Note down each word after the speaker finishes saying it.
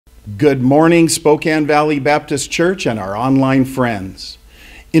Good morning, Spokane Valley Baptist Church and our online friends.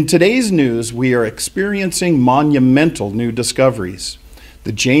 In today's news, we are experiencing monumental new discoveries.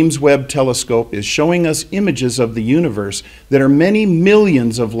 The James Webb Telescope is showing us images of the universe that are many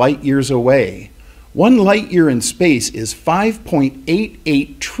millions of light years away. 1 light year in space is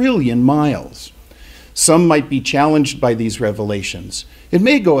 5.88 trillion miles. Some might be challenged by these revelations. It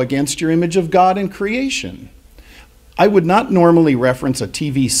may go against your image of God and creation. I would not normally reference a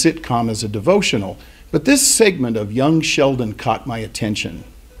TV sitcom as a devotional, but this segment of young Sheldon caught my attention.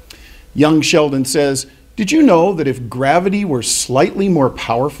 Young Sheldon says, "Did you know that if gravity were slightly more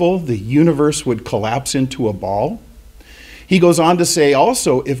powerful, the universe would collapse into a ball?" He goes on to say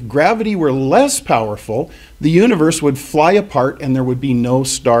also, if gravity were less powerful, the universe would fly apart and there would be no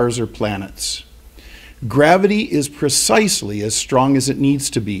stars or planets. Gravity is precisely as strong as it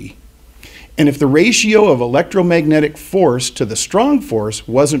needs to be. And if the ratio of electromagnetic force to the strong force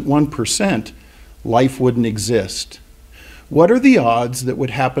wasn't 1%, life wouldn't exist. What are the odds that would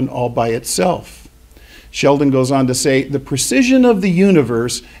happen all by itself? Sheldon goes on to say, the precision of the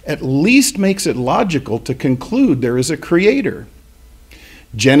universe at least makes it logical to conclude there is a creator.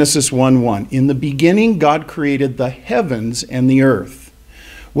 Genesis 1:1, in the beginning God created the heavens and the earth.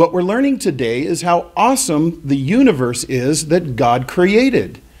 What we're learning today is how awesome the universe is that God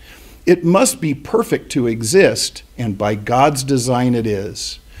created. It must be perfect to exist, and by God's design it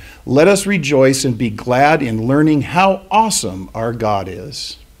is. Let us rejoice and be glad in learning how awesome our God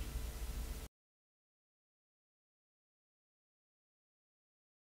is.